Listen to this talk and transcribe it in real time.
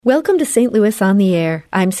Welcome to St. Louis on the Air.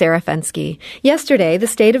 I'm Sarah Fensky. Yesterday, the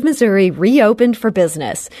state of Missouri reopened for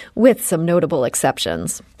business, with some notable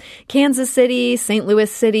exceptions. Kansas City, St.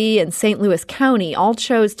 Louis City, and St. Louis County all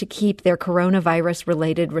chose to keep their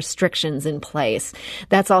coronavirus-related restrictions in place.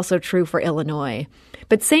 That's also true for Illinois.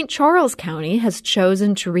 But St. Charles County has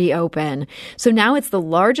chosen to reopen. So now it's the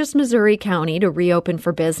largest Missouri county to reopen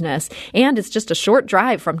for business, and it's just a short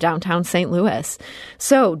drive from downtown St. Louis.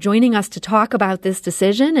 So joining us to talk about this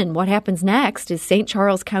decision and what happens next is St.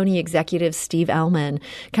 Charles County Executive Steve Ellman.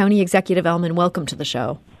 County Executive Ellman, welcome to the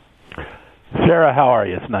show. Sarah, how are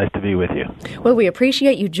you? It's nice to be with you. Well, we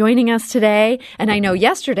appreciate you joining us today. And I know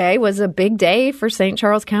yesterday was a big day for St.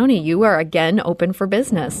 Charles County. You are again open for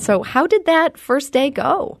business. So how did that first day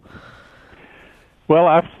go? Well,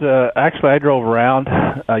 I drove around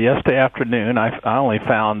yesterday afternoon. I only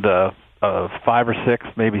found 5 or 6,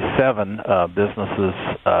 maybe 7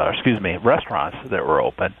 restaurants that were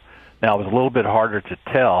open. Now, it was a little bit harder to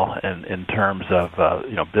tell in terms of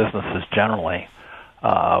businesses generally.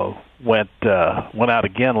 Went out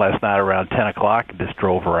again last night around 10 o'clock and just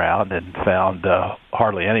drove around and found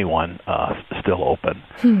hardly anyone still open.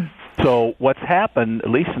 So what's happened, at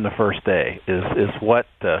least in the first day, is what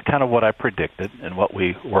kind of what I predicted and what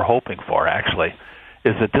we were hoping for, actually,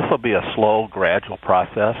 is that this will be a slow, gradual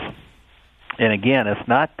process. And again, it's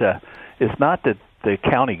not that the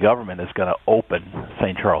county government is going to open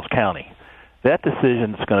St. Charles County. That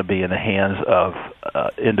decision is going to be in the hands of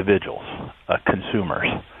individuals, consumers.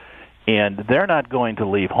 And they're not going to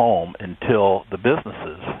leave home until the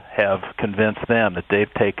businesses have convinced them that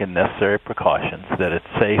they've taken necessary precautions, that it's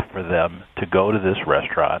safe for them to go to this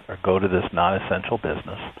restaurant or go to this non-essential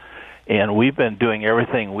business. And we've been doing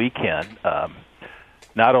everything we can,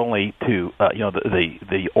 not only to,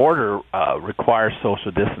 the order requires social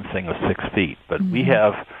distancing of 6 feet, but we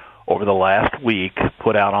have, over the last week,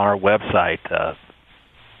 put out on our website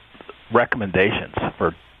recommendations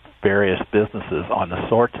for various businesses on the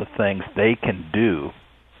sorts of things they can do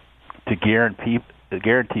to guarantee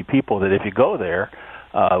people that if you go there,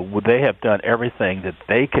 they have done everything that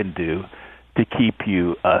they can do to keep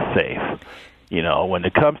you safe. You know, when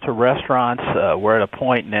it comes to restaurants, we're at a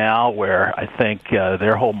point now where I think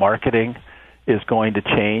their whole marketing is going to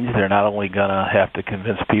change. They're not only going to have to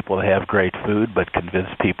convince people to have great food, but convince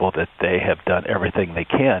people that they have done everything they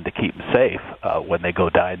can to keep them safe when they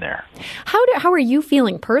go dine there. How are you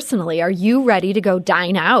feeling personally? Are you ready to go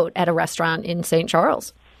dine out at a restaurant in St.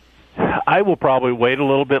 Charles? I will probably wait a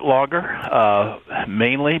little bit longer,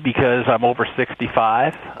 mainly because I'm over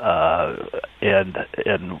 65,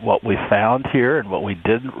 and what we found here and what we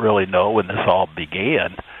didn't really know when this all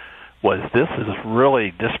began was this is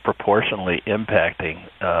really disproportionately impacting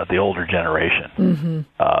the older generation.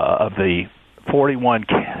 Of the 41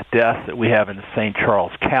 deaths that we have in St.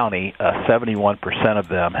 Charles County, 71% of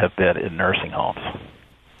them have been in nursing homes.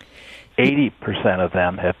 80% of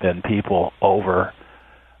them have been people over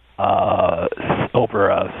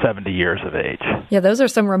 70 years of age. Yeah, those are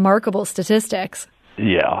some remarkable statistics.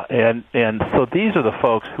 Yeah, and so these are the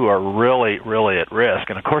folks who are really, really at risk.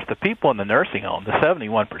 And, of course, the people in the nursing home, the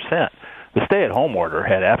 71%, the stay-at-home order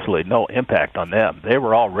had absolutely no impact on them. They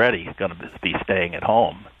were already going to be staying at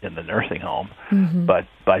home in the nursing home. But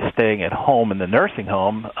by staying at home in the nursing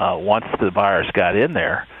home, once the virus got in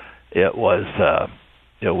there, it was a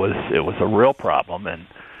real problem. And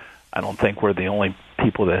I don't think we're the only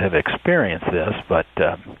people that have experienced this. But,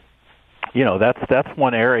 that's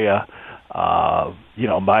one area.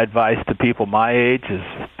 My advice to people my age is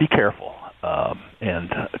be careful.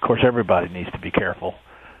 And, of course, everybody needs to be careful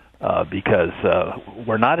because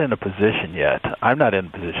we're not in a position yet. I'm not in a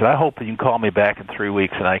position. I hope you can call me back in 3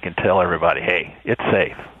 weeks and I can tell everybody, hey, it's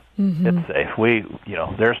safe. It's safe.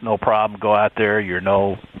 There's no problem. Go out there. You're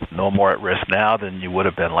no more at risk now than you would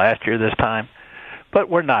have been last year this time. But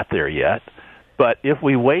we're not there yet. But if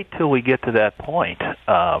we wait till we get to that point,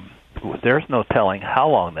 there's no telling how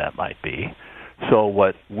long that might be. So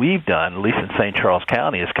what we've done, at least in St. Charles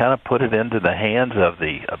County, is kind of put it into the hands of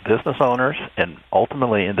the business owners and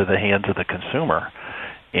ultimately into the hands of the consumer.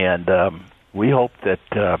 And we hope that,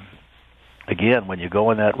 again, when you go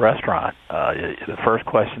in that restaurant, the first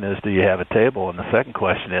question is, do you have a table? And the second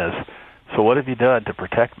question is, so what have you done to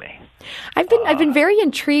protect me? I've been very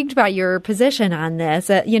intrigued by your position on this.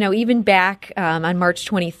 Even back on March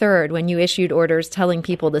 23rd, when you issued orders telling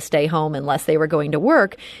people to stay home unless they were going to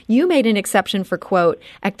work, you made an exception for, quote,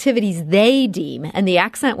 activities they deem, and the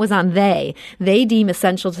accent was on they deem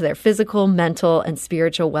essential to their physical, mental, and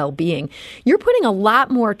spiritual well-being. You're putting a lot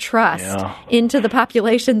more trust into the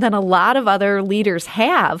population than a lot of other leaders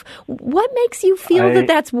have. What makes you feel that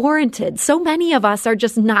that's warranted? So many of us are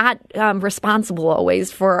just not responsible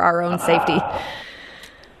always for our own safety.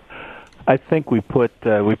 I think we put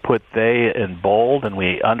they in bold, and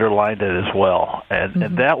we underlined it as well,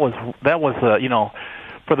 and that was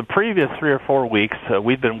for the previous 3 or 4 weeks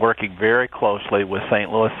we've been working very closely with St.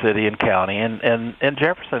 Louis City and County and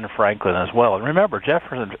Jefferson and Franklin as well. And remember,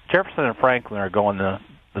 Jefferson and Franklin are going the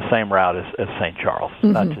same route as St. Charles,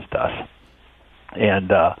 not just us. And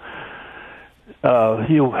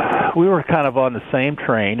we were kind of on the same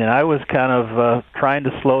train, and I was kind of trying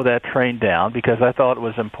to slow that train down because I thought it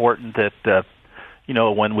was important that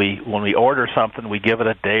when we order something, we give it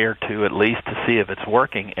a day or two at least to see if it's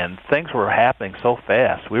working. And things were happening so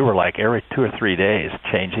fast. We were like every 2 or 3 days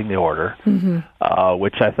changing the order,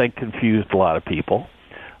 which I think confused a lot of people.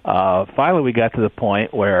 Finally, we got to the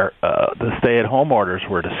point where the stay-at-home orders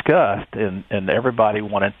were discussed, and everybody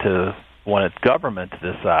wanted government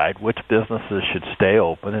to decide which businesses should stay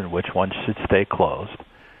open and which ones should stay closed.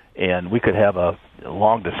 And we could have a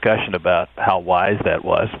long discussion about how wise that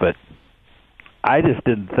was, but I just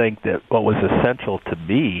didn't think that what was essential to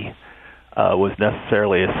me was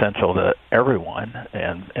necessarily essential to everyone,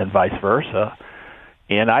 and vice versa.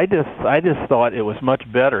 And I just thought it was much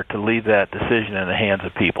better to leave that decision in the hands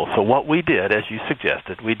of people. So what we did, as you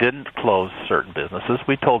suggested, we didn't close certain businesses.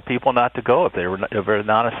 We told people not to go if they were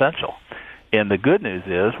non-essential. And the good news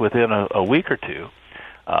is, within a week or two,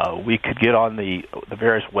 we could get on the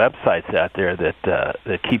various websites out there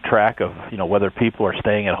that keep track of whether people are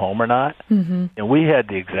staying at home or not. And we had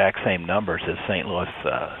the exact same numbers as St.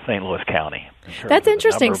 Louis County. That's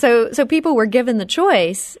interesting. So people were given the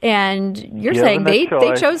choice, and you're saying they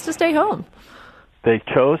chose to stay home. They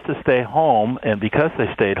chose to stay home, and because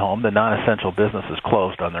they stayed home, the non-essential businesses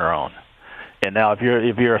closed on their own. And now, if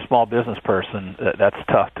you're a small business person, that's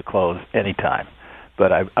tough to close anytime.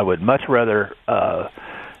 But I would much rather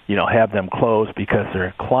have them close because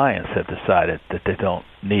their clients have decided that they don't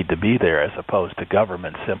need to be there, as opposed to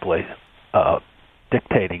government simply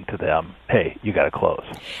dictating to them, hey, you got to close.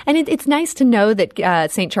 And it's nice to know that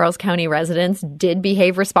St. Charles County residents did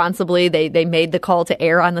behave responsibly. They made the call to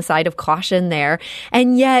err on the side of caution there.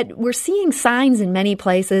 And yet we're seeing signs in many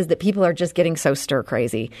places that people are just getting so stir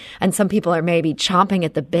crazy. And some people are maybe chomping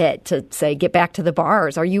at the bit to say, get back to the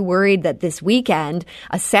bars. Are you worried that this weekend,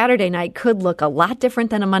 a Saturday night could look a lot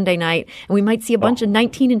different than a Monday night? And we might see a bunch of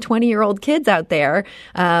 19 and 20-year-old kids out there.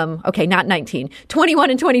 Okay, not 19, 21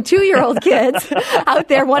 and 22-year-old kids out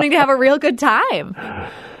there wanting to have a real good time.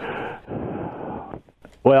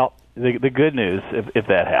 Well, the good news, if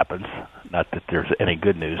that happens, not that there's any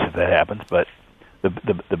good news if that happens, but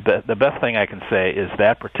the best thing I can say is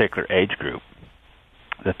that particular age group,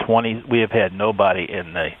 the 20s, we have had nobody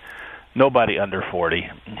under 40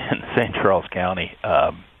 in St. Charles County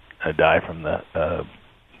die from the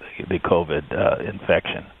COVID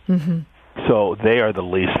infection. So they are the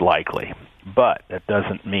least likely. But that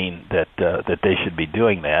doesn't mean that they should be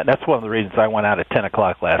doing that. That's one of the reasons I went out at 10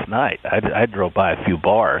 o'clock last night. I drove by a few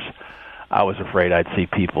bars. I was afraid I'd see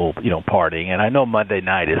people, partying. And I know Monday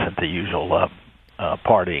night isn't the usual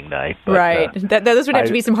partying night. But, right. Those would have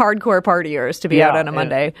to be some hardcore partiers to be out on a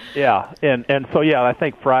Monday. And so, I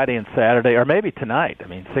think Friday and Saturday, or maybe tonight. I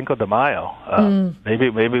mean, Cinco de Mayo. Maybe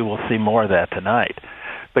we'll see more of that tonight.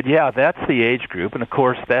 But that's the age group, and of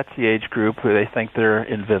course that's the age group who they think they're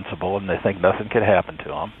invincible and they think nothing could happen to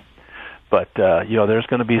them. But there's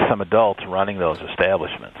going to be some adults running those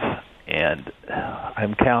establishments, and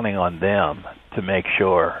I'm counting on them to make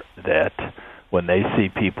sure that when they see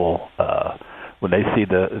people, when they see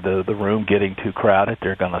the room getting too crowded,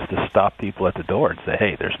 they're going to just stop people at the door and say,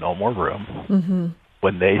 "Hey, there's no more room."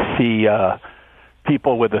 When they see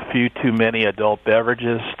people with a few too many adult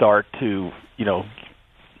beverages start to,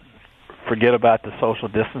 forget about the social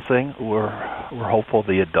distancing, we're hopeful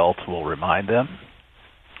the adults will remind them.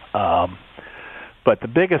 But the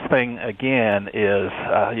biggest thing again is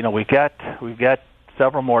we've got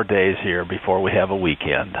several more days here before we have a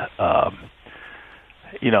weekend. The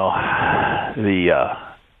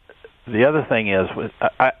other thing is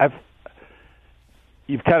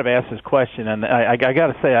you've kind of asked this question, and I got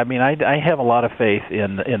to say, I mean, I have a lot of faith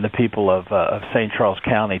in the people of St. Charles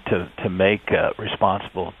County to make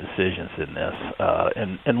responsible decisions in this,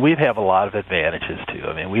 and we have a lot of advantages too.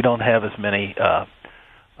 I mean, we don't have as many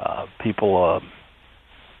people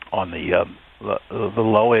on the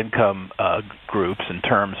low income groups in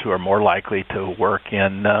terms who are more likely to work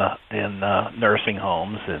in nursing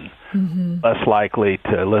homes and less likely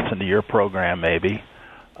to listen to your program maybe.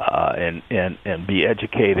 And be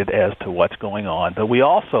educated as to what's going on. But we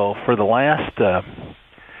also, for the last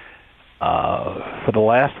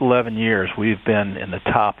 11 years, we've been in the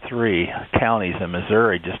top 3 counties in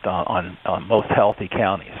Missouri, just on most healthy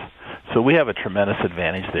counties. So we have a tremendous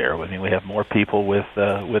advantage there. I mean, we have more people with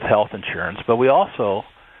health insurance, but we also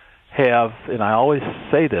have, and I always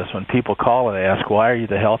say this when people call and ask, why are you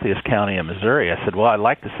the healthiest county in Missouri? I said, well, I'd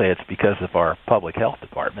like to say it's because of our public health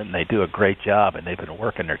department, and they do a great job, and they've been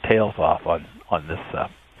working their tails off on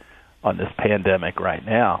this pandemic right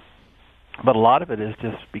now. But a lot of it is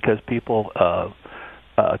just because people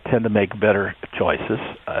tend to make better choices.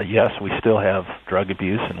 Yes, we still have drug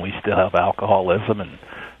abuse, and we still have alcoholism and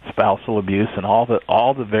spousal abuse, and all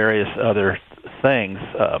the various other things,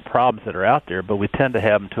 problems that are out there, but we tend to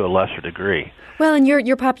have them to a lesser degree. Well, and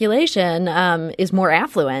your population is more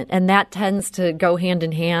affluent, and that tends to go hand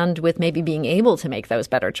in hand with maybe being able to make those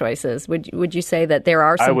better choices. Would you say that there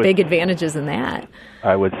are some big advantages in that?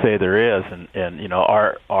 I would say there is, and you know,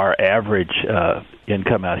 our average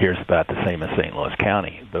income out here is about the same as St. Louis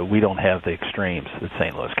County, but we don't have the extremes that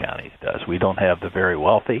St. Louis County does. We don't have the very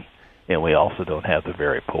wealthy, and we also don't have the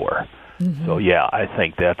very poor. So, yeah, I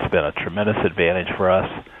think that's been a tremendous advantage for us,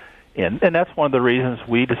 and that's one of the reasons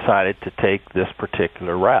we decided to take this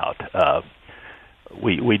particular route.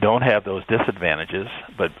 We don't have those disadvantages,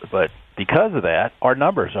 but because of that, our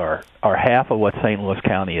numbers are half of what St. Louis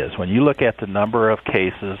County is. When you look at the number of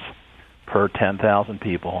cases per 10,000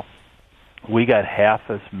 people, we got half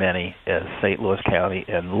as many as St. Louis County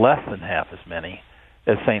and less than half as many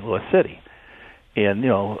as St. Louis City. And, you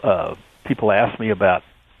know, people ask me about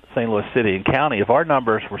St. Louis City and County. If our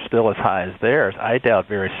numbers were still as high as theirs, I doubt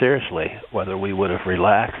very seriously whether we would have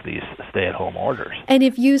relaxed these stay-at-home orders. And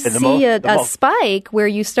if you see a spike where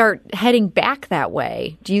you start heading back that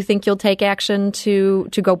way, do you think you'll take action to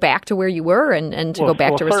go back to where you were and to go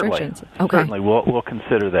back to restrictions? Certainly, we'll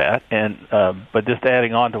consider that. And but just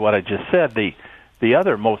adding on to what I just said, the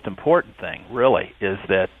other most important thing, really, is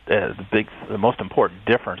that the most important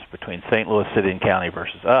difference between St. Louis City and County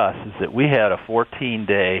versus us is that we had a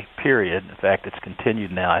 14-day period. In fact, it's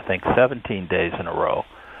continued now, I think, 17 days in a row,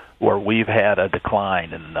 where we've had a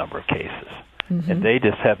decline in the number of cases, and they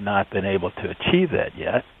just have not been able to achieve that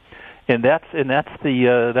yet. And that's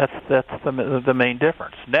the main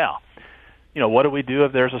difference. Now, you know, what do we do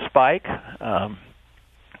if there's a spike?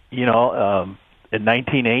 In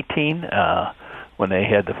 1918. When they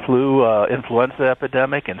had the influenza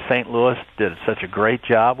epidemic, and St. Louis did such a great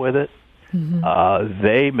job with it,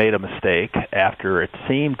 they made a mistake after it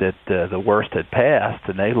seemed that the worst had passed,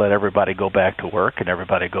 and they let everybody go back to work and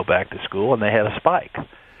everybody go back to school, and they had a spike.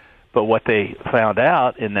 But what they found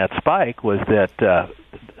out in that spike was that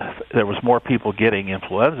there was more people getting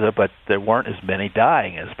influenza, but there weren't as many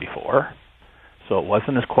dying as before. So it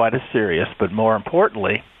wasn't quite as serious, but more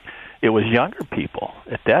importantly, it was younger people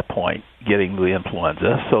at that point getting the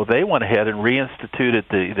influenza, so they went ahead and reinstituted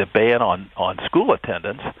the ban on school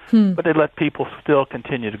attendance, but they let people still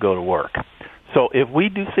continue to go to work. So if we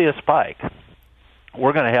do see a spike,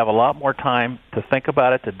 we're going to have a lot more time to think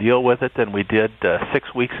about it, to deal with it, than we did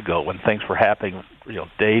 6 weeks ago when things were happening,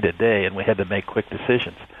 day to day, and we had to make quick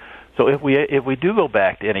decisions. So if we do go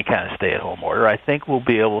back to any kind of stay-at-home order, I think we'll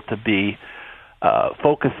be able to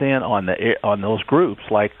focus in on those groups,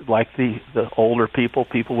 like the older people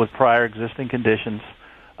with prior existing conditions,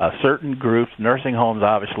 certain groups, nursing homes,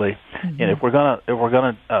 obviously. And if we're gonna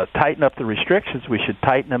tighten up the restrictions, we should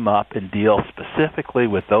tighten them up and deal specifically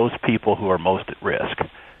with those people who are most at risk.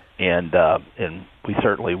 And we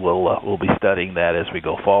certainly will be studying that as we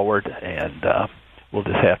go forward, and we'll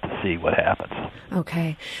just have to see what happens.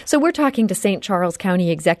 Okay. So we're talking to St. Charles County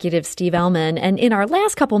Executive Steve Ehlmann. And in our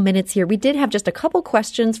last couple minutes here, we did have just a couple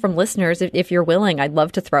questions from listeners. If you're willing, I'd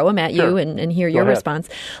love to throw them at you and hear your response.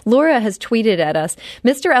 Laura has tweeted at us,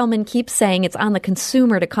 Mr. Ehlmann keeps saying it's on the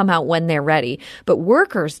consumer to come out when they're ready. But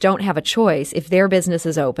workers don't have a choice if their business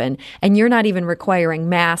is open, and you're not even requiring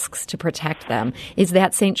masks to protect them. Is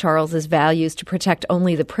that St. Charles's values to protect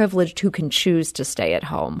only the privileged who can choose to stay at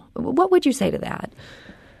home? What would you say to that?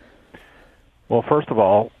 Well, first of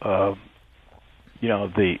all, the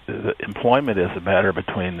employment is a matter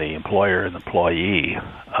between the employer and the employee.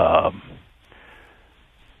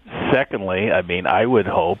 secondly, I mean, I would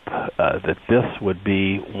hope that this would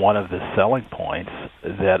be one of the selling points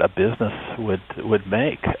that a business would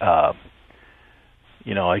make.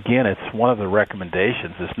 Again, it's one of the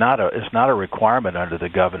recommendations. It's not a requirement under the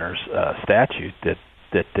governor's statute that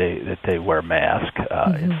they wear masks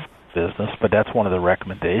in business, but that's one of the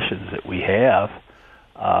recommendations that we have.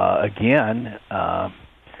 Again,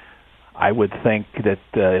 I would think that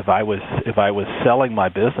if I was selling my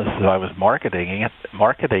business, if I was marketing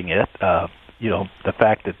it, the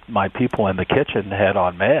fact that my people in the kitchen had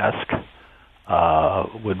on masks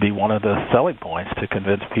would be one of the selling points to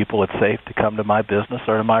convince people it's safe to come to my business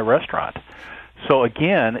or to my restaurant. So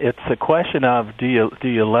again, it's a question of do you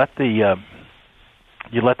let the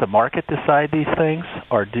market decide these things,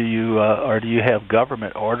 or do you have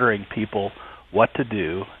government ordering people what to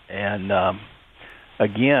do? And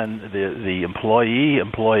again, the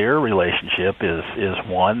employee-employer relationship is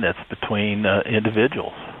one that's between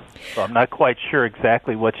individuals. So I'm not quite sure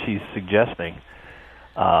exactly what she's suggesting.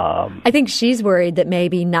 I think she's worried that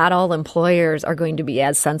maybe not all employers are going to be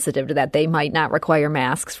as sensitive to that. They might not require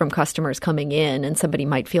masks from customers coming in, and somebody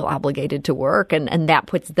might feel obligated to work, and that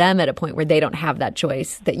puts them at a point where they don't have that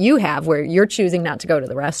choice that you have, where you're choosing not to go to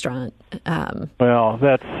the restaurant. Well,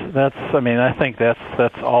 that's. I mean, I think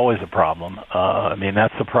that's always a problem. I mean,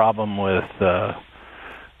 that's a problem with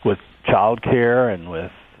childcare and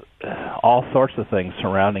with all sorts of things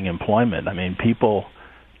surrounding employment. I mean, people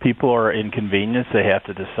are inconvenienced. They have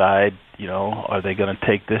to decide, are they going to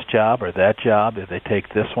take this job or that job? If they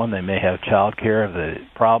take this one, they may have child care. If the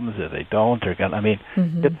problems, if they don't, they're going. I mean,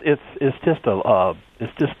 it's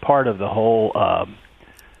just part of the whole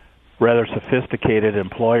rather sophisticated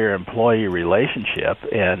employer-employee relationship.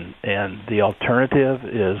 And the alternative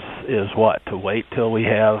is what? To wait till we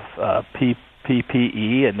have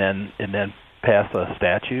PPE and then pass a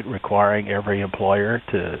statute requiring every employer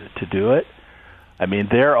to do it. I mean,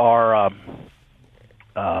 there are,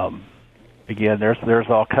 again, there's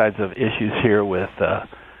all kinds of issues here with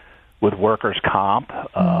workers' comp,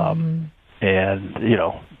 and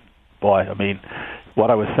boy, I mean,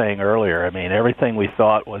 what I was saying earlier. I mean, everything we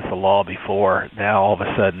thought was the law before, now all of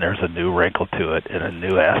a sudden there's a new wrinkle to it and a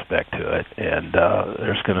new aspect to it, and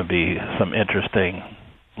there's going to be some interesting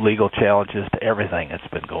legal challenges to everything that's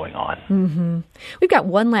been going on. Mm-hmm. We've got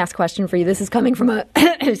one last question for you. This is coming from a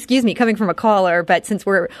coming from a caller, but since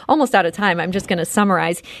we're almost out of time, I'm just going to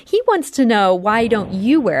summarize. He wants to know, why don't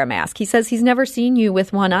you wear a mask? He says he's never seen you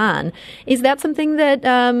with one on. Is that something that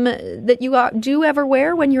that you do ever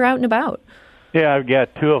wear when you're out and about? Yeah, I've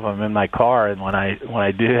got two of them in my car, and when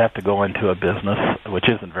I do have to go into a business, which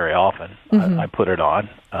isn't very often, I put it on.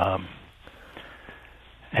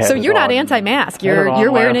 So you're not anti-mask. You're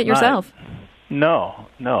wearing it yourself. No.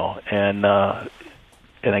 And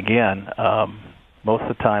again, most of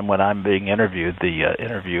the time when I'm being interviewed, the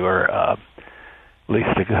interviewer, at least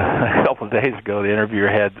a couple of days ago, the interviewer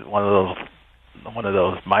had one of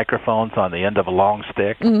those microphones on the end of a long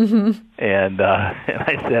stick, and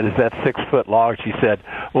I said, "Is that 6 foot long?" She said,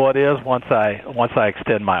 "Well, it is once I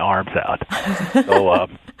extend my arms out."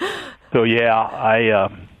 So yeah,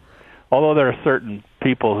 although there are certain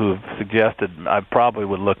people who've suggested I probably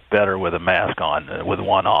would look better with a mask on, with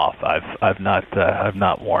one off. I've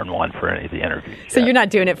not worn one for any of the interviews. So you're not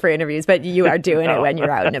doing it for interviews, but you are doing it when you're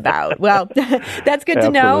out and about. Well, that's good to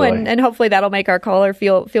know, and hopefully that'll make our caller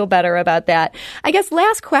feel better about that. I guess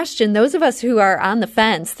last question: those of us who are on the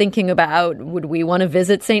fence, thinking about would we want to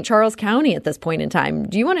visit St. Charles County at this point in time?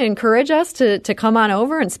 Do you want to encourage us to come on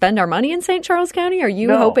over and spend our money in St. Charles County? Are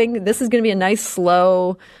you hoping this is going to be a nice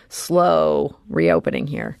slow reopening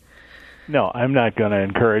here? No, I'm not going to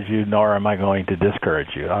encourage you, nor am I going to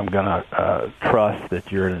discourage you. I'm going to trust that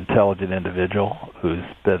you're an intelligent individual who's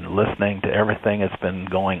been listening to everything that's been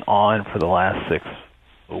going on for the last 6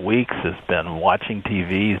 weeks, has been watching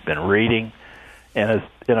TV, has been reading, and is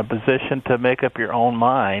in a position to make up your own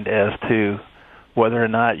mind as to whether or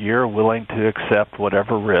not you're willing to accept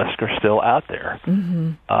whatever risks are still out there.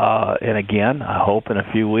 And again, I hope in a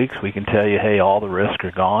few weeks we can tell you, hey, all the risks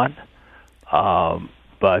are gone.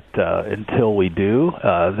 But until we do,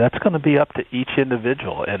 that's going to be up to each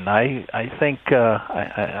individual. And I think,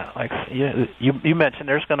 like you mentioned,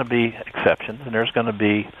 there's going to be exceptions, and there's going to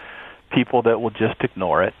be people that will just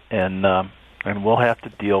ignore it, and we'll have to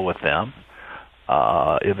deal with them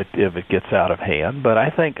if it gets out of hand. But I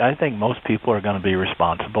think most people are going to be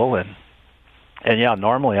responsible, and yeah,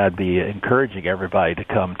 normally I'd be encouraging everybody to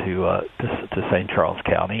come to St. Charles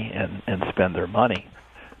County and spend their money.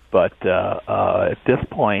 But at this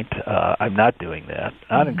point, I'm not doing that.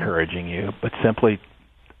 Not encouraging you, but simply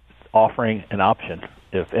offering an option.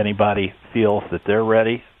 If anybody feels that they're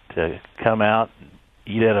ready to come out,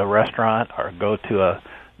 eat at a restaurant, or go to a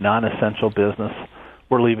non-essential business,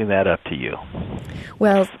 we're leaving that up to you.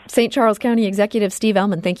 Well, St. Charles County Executive Steve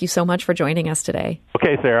Ellman, thank you so much for joining us today.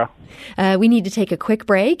 Okay, Sarah. We need to take a quick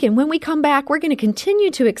break, and when we come back, we're going to continue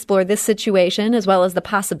to explore this situation as well as the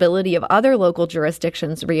possibility of other local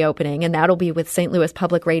jurisdictions reopening, and that'll be with St. Louis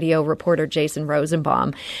Public Radio reporter Jason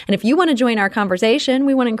Rosenbaum. And if you want to join our conversation,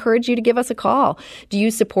 we want to encourage you to give us a call. Do you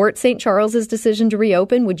support St. Charles's decision to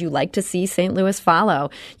reopen? Would you like to see St. Louis follow?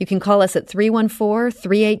 You can call us at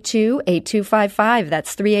 314-382-8255.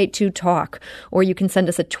 That's 382-TALK. Or you can send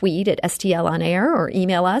us a tweet at STL On Air or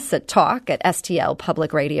email us at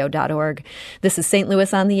talk@stlpublicradio.org. This is St.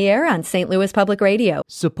 Louis on the Air on St. Louis Public Radio.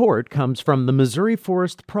 Support comes from the Missouri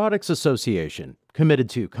Forest Products Association, committed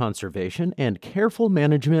to conservation and careful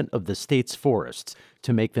management of the state's forests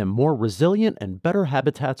to make them more resilient and better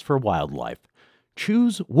habitats for wildlife.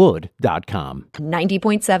 ChooseWood.com.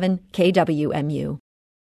 90.7 KWMU.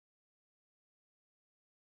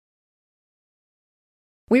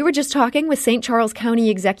 We were just talking with St. Charles County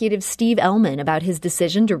Executive Steve Ellman about his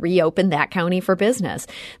decision to reopen that county for business.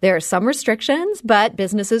 There are some restrictions, but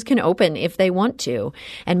businesses can open if they want to.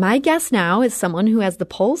 And my guest now is someone who has the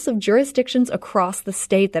pulse of jurisdictions across the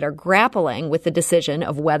state that are grappling with the decision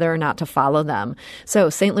of whether or not to follow them. So,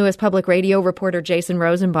 St. Louis Public Radio reporter Jason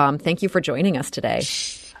Rosenbaum, thank you for joining us today.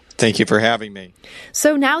 Thank you for having me.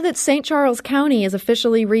 So now that St. Charles County is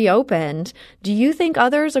officially reopened, do you think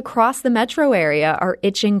others across the metro area are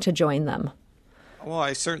itching to join them? Well,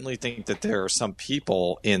 I certainly think that there are some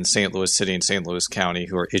people in St. Louis City and St. Louis County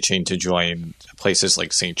who are itching to join places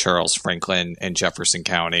like St. Charles, Franklin, and Jefferson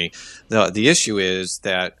County. The issue is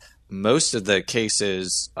that most of the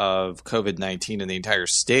cases of COVID-19 in the entire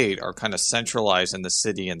state are kind of centralized in the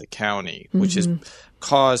city and the county, which has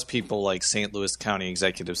caused people like St. Louis County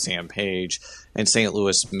Executive Sam Page and St.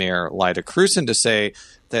 Louis Mayor Lyda Krewson to say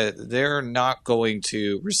that they're not going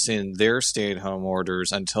to rescind their stay-at-home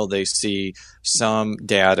orders until they see some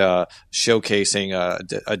data showcasing a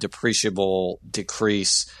depreciable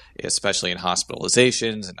decrease, especially in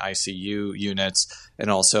hospitalizations and ICU units, and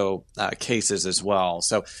also cases as well.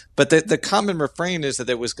 So, but the common refrain is that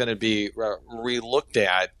it was going to be re-looked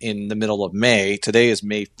at in the middle of May. Today is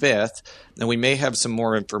May 5th, and we may have some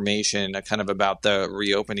more information kind of about the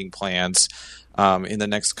reopening plans in the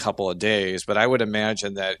next couple of days. But I would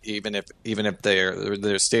imagine that even if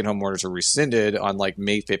their stay-at-home orders are rescinded on like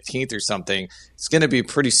May 15th or something, it's going to be a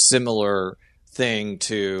pretty similar thing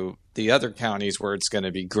to the other counties where it's going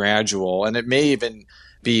to be gradual, and it may even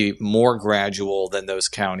be more gradual than those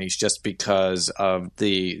counties just because of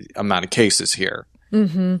the amount of cases here.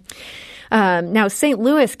 Mm-hmm. Now, St.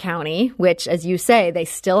 Louis County, which, as you say, they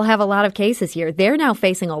still have a lot of cases here, they're now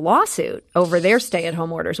facing a lawsuit over their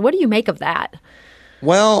stay-at-home orders. What do you make of that?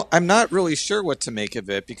 Well, I'm not really sure what to make of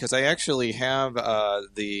it because I actually have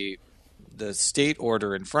the state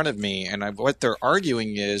order in front of me, and what they're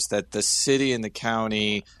arguing is that the city and the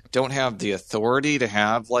county don't have the authority to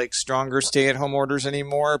have like stronger stay-at-home orders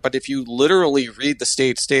anymore. But if you literally read the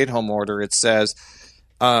state stay-at-home order, it says,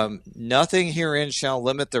 nothing herein shall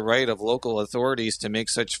limit the right of local authorities to make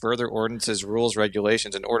such further ordinances, rules,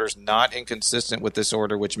 regulations, and orders not inconsistent with this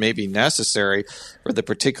order, which may be necessary for the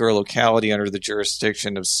particular locality under the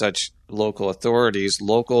jurisdiction of such local authorities.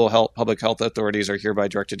 Public health authorities are hereby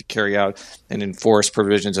directed to carry out and enforce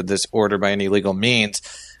provisions of this order by any legal means.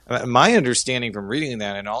 My understanding from reading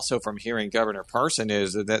that and also from hearing Governor Parson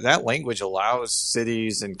is that language allows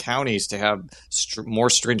cities and counties to have more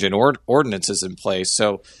stringent ordinances in place.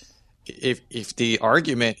 So if the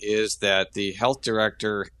argument is that the health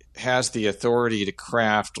director has the authority to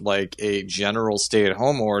craft like a general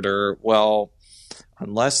stay-at-home order, well,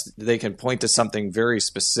 unless they can point to something very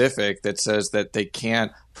specific that says that they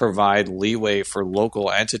can't provide leeway for local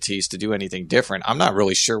entities to do anything different, I'm not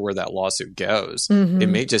really sure where that lawsuit goes. Mm-hmm. It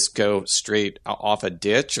may just go straight off a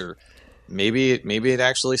ditch, or maybe it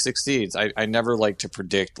actually succeeds. I never like to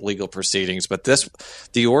predict legal proceedings, but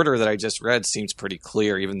the order that I just read seems pretty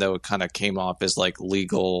clear, even though it kind of came off as like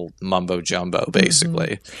legal mumbo jumbo,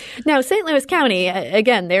 basically. Mm-hmm. Now, St. Louis County,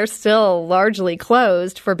 again, they're still largely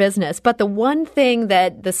closed for business, but the one thing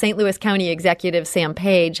that the St. Louis County Executive Sam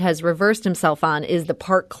Page has reversed himself on is the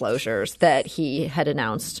park closures that he had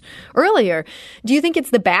announced earlier. Do you think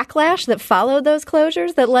it's the backlash that followed those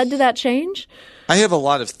closures that led to that change? I have a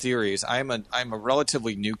lot of theories. I'm a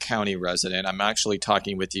relatively new county resident. I'm actually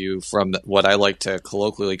talking with you from what I like to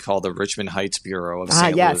colloquially call the Richmond Heights Bureau of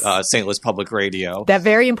St. Louis Public Radio. That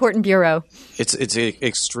very important bureau. It's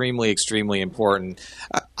extremely, extremely important.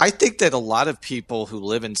 I think that a lot of people who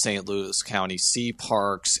live in St. Louis County see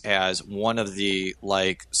parks as one of the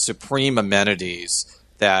supreme amenities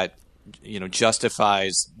that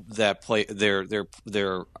justifies that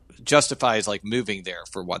their justifies moving there,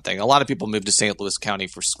 for one thing. A lot of people move to St. Louis County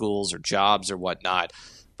for schools or jobs or whatnot,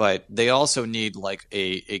 but they also need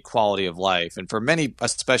a quality of life. And for many,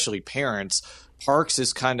 especially parents, parks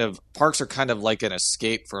are kind of like an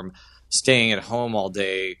escape from staying at home all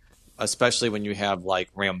day, especially when you have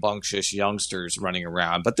rambunctious youngsters running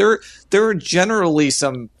around. But there are generally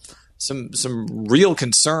some real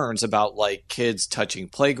concerns about kids touching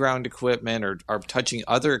playground equipment or touching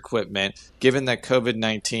other equipment, given that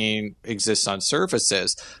COVID-19 exists on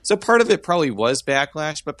surfaces. So part of it probably was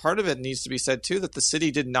backlash, but part of it needs to be said too that the city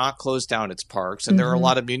did not close down its parks, and there are a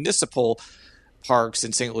lot of municipal parks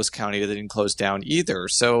in St. Louis County that didn't close down either.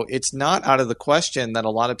 So it's not out of the question that a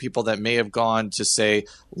lot of people that may have gone to, say,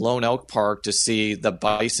 Lone Elk Park to see the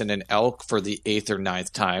bison and elk for the 8th or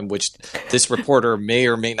 9th time, which this reporter may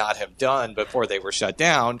or may not have done before they were shut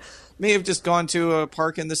down, may have just gone to a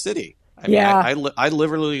park in the city. I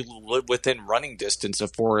literally live within running distance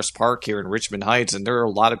of Forest Park here in Richmond Heights, and there are a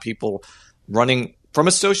lot of people running from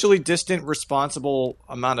a socially distant, responsible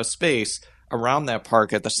amount of space around that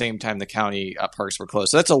park at the same time the county parks were closed.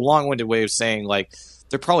 So that's a long-winded way of saying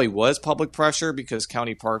there probably was public pressure because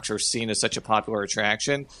county parks are seen as such a popular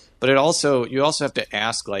attraction. But you also have to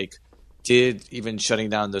ask did even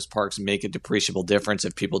shutting down those parks make a depreciable difference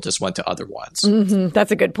if people just went to other ones? Mm-hmm.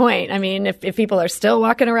 That's a good point. I mean, if people are still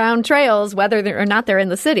walking around trails, whether or not they're in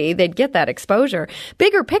the city, they'd get that exposure.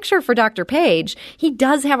 Bigger picture for Dr. Page, he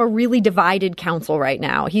does have a really divided council right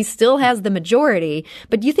now. He still has the majority,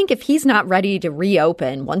 but do you think if he's not ready to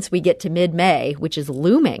reopen once we get to mid-May, which is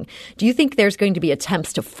looming, do you think there's going to be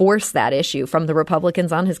attempts to force that issue from the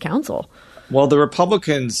Republicans on his council? Well, the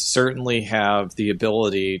Republicans certainly have the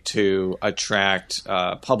ability to attract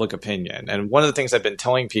public opinion. And one of the things I've been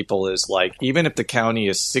telling people is even if the county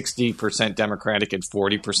is 60% Democratic and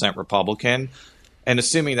 40% Republican, and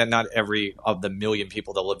assuming that not every of the million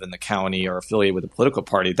people that live in the county are affiliated with a political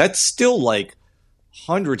party, that's still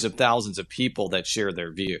hundreds of thousands of people that share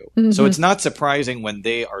their view. Mm-hmm. So it's not surprising when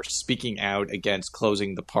they are speaking out against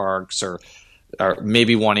closing the parks or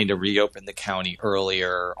maybe wanting to reopen the county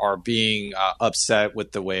earlier, or being upset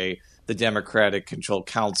with the way the Democratic-controlled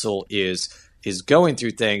council is going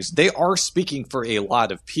through things. They are speaking for a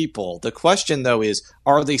lot of people. The question, though, is,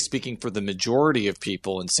 are they speaking for the majority of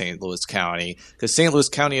people in St. Louis County? Because St. Louis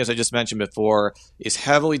County, as I just mentioned before, is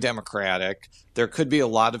heavily Democratic. There could be a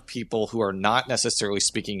lot of people who are not necessarily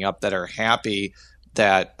speaking up that are happy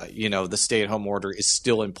that the stay-at-home order is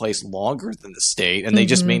still in place longer than the state, and they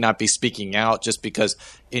just may not be speaking out just because,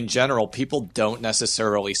 in general, people don't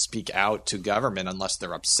necessarily speak out to government unless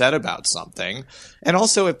they're upset about something. And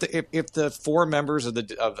also, if the 4 members of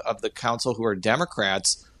the council who are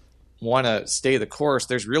Democrats want to stay the course,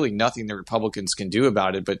 there's really nothing the Republicans can do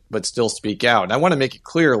about it but still speak out. And I want to make it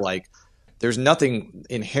clear, there's nothing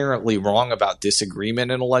inherently wrong about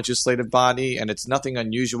disagreement in a legislative body, and it's nothing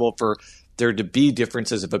unusual for there to be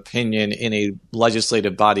differences of opinion in a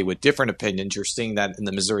legislative body with different opinions. You're seeing that in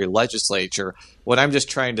the Missouri legislature. What I'm just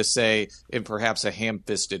trying to say, in perhaps a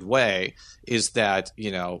ham-fisted way, is that,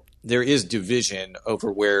 there is division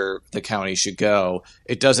over where the county should go.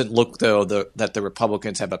 It doesn't look, though, that the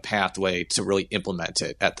Republicans have a pathway to really implement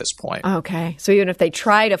it at this point. Okay. So even if they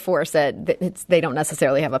try to force it, they don't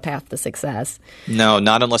necessarily have a path to success. No,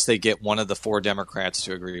 not unless they get one of the 4 Democrats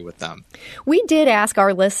to agree with them. We did ask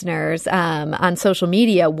our listeners on social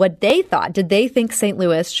media what they thought. Did they think St.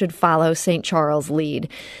 Louis should follow St. Charles' lead?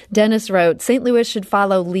 Dennis wrote, St. Louis should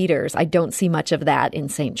follow leaders. I don't see much of that in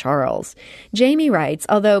St. Charles. Jamie writes,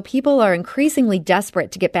 although people are increasingly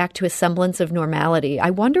desperate to get back to a semblance of normality, I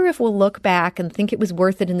wonder if we'll look back and think it was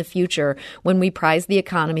worth it in the future when we prize the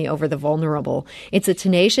economy over the vulnerable. It's a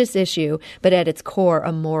tenacious issue, but at its core,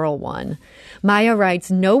 a moral one. Maya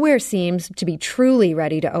writes, nowhere seems to be truly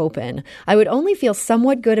ready to open. I would only feel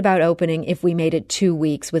somewhat good about opening reopening if we made it 2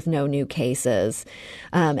 weeks with no new cases.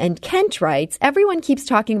 And Kent writes, everyone keeps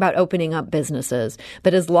talking about opening up businesses,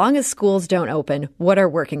 but as long as schools don't open, what are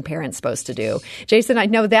working parents supposed to do? Jason, I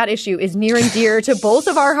know that issue is near and dear to both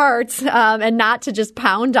of our hearts, and not to just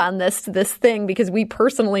pound on this thing because we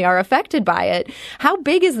personally are affected by it. How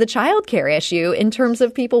big is the childcare issue in terms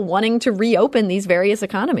of people wanting to reopen these various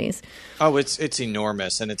economies? Oh, it's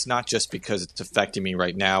enormous. And it's not just because it's affecting me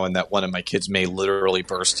right now and that one of my kids may literally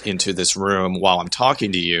burst into this room while I'm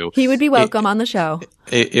talking to you. He would be welcome on the show.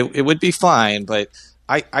 It would be fine, but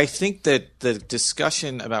I think that the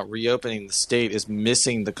discussion about reopening the state is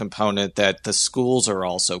missing the component that the schools are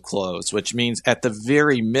also closed, which means at the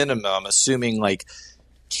very minimum, assuming like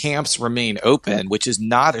camps remain open, which is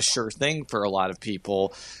not a sure thing for a lot of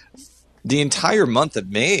people, the entire month of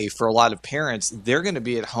May, for a lot of parents, they're going to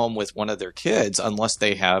be at home with one of their kids unless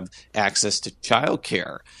they have access to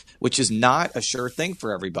childcare, which is not a sure thing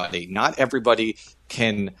for everybody. Not everybody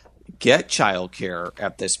can get childcare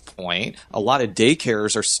at this point. A lot of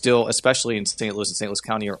daycares are still, especially in St. Louis and St. Louis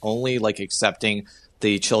County, are only like accepting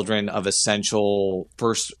the children of essential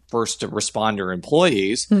first responder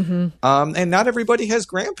employees. Mm-hmm. And not everybody has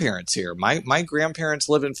grandparents here. My grandparents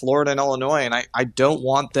live in Florida and Illinois, and I don't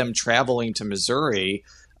want them traveling to Missouri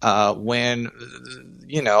when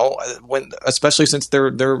especially since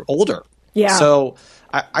they're older. Yeah. So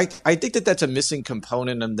I think that that's a missing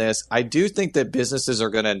component in this. I do think that businesses are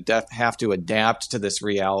going to have to adapt to this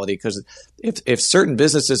reality, because if certain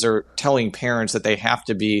businesses are telling parents that they have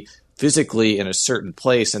to be physically in a certain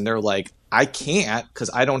place and they're like, I can't because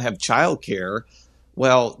I don't have childcare,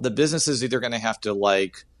 well, the business is either going to have to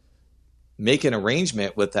like make an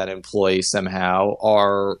arrangement with that employee somehow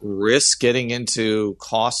or risk getting into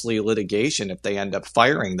costly litigation if they end up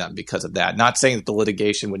firing them because of that. Not saying that the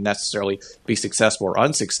litigation would necessarily be successful or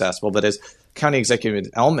unsuccessful, but as County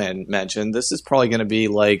Executive Ellman mentioned, this is probably going to be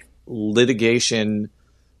like litigation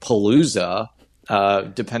palooza,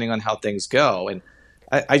 depending on how things go. And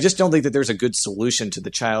I just don't think that there's a good solution to the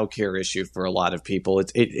child care issue for a lot of people.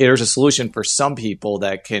 There's a solution for some people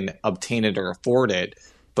that can obtain it or afford it,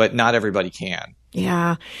 but not everybody can.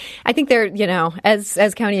 Yeah. I think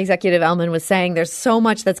as County Executive Ellman was saying, there's so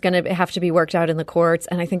much that's going to have to be worked out in the courts.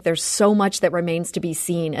 And I think there's so much that remains to be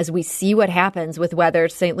seen as we see what happens with whether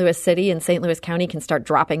St. Louis City and St. Louis County can start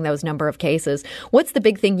dropping those number of cases. What's the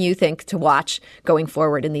big thing you think to watch going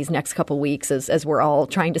forward in these next couple weeks as we're all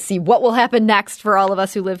trying to see what will happen next for all of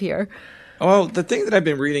us who live here? Well, the thing that I've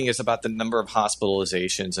been reading is about the number of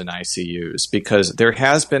hospitalizations in ICUs, because there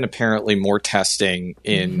has been apparently more testing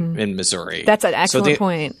in Missouri. That's an excellent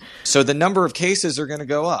point. So the number of cases are going to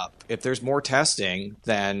go up. If there's more testing,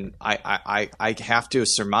 then I have to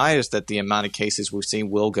surmise that the amount of cases we've seen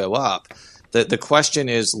will go up. The question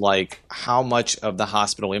is, like, how much of the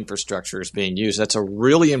hospital infrastructure is being used? That's a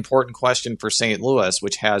really important question for St. Louis,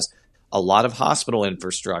 which has a lot of hospital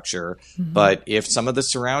infrastructure. Mm-hmm. But if some of the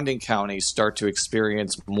surrounding counties start to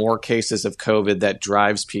experience more cases of COVID that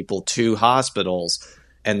drives people to hospitals,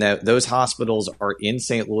 and that those hospitals are in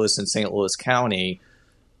St. Louis and St. Louis County,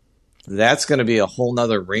 that's going to be a whole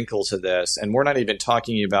nother wrinkle to this. And we're not even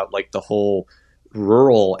talking about like the whole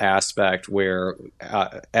rural aspect where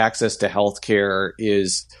access to healthcare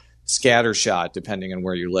is scattershot depending on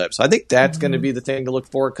where you live. So I think that's going to be the thing to look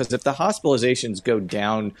for, because if the hospitalizations go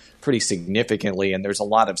down pretty significantly and there's a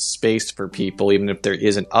lot of space for people, even if there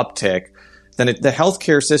is an uptick, then the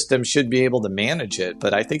healthcare system should be able to manage it.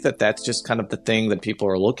 But I think that that's just kind of the thing that people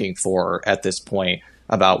are looking for at this point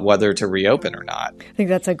about whether to reopen or not. I think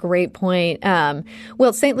that's a great point.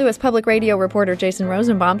 Well, St. Louis Public Radio reporter Jason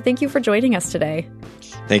Rosenbaum, thank you for joining us today.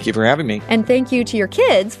 Thank you for having me. And thank you to your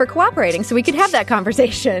kids for cooperating so we could have that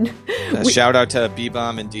conversation. Shout out to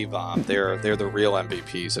B-Bomb and D-Bomb. They're the real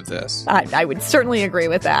MVPs of this. I would certainly agree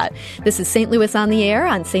with that. This is St. Louis on the Air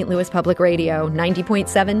on St. Louis Public Radio,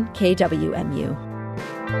 90.7 KWMU.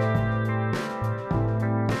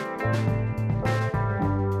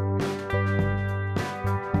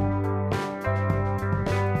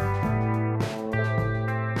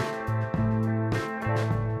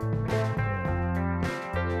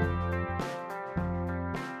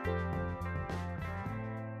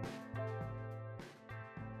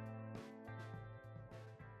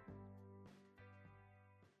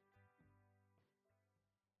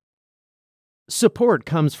 Support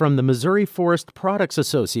comes from the Missouri Forest Products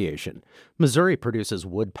Association. Missouri produces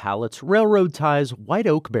wood pallets, railroad ties, white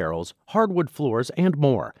oak barrels, hardwood floors, and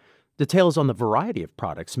more. Details on the variety of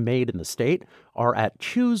products made in the state are at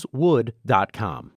choosewood.com.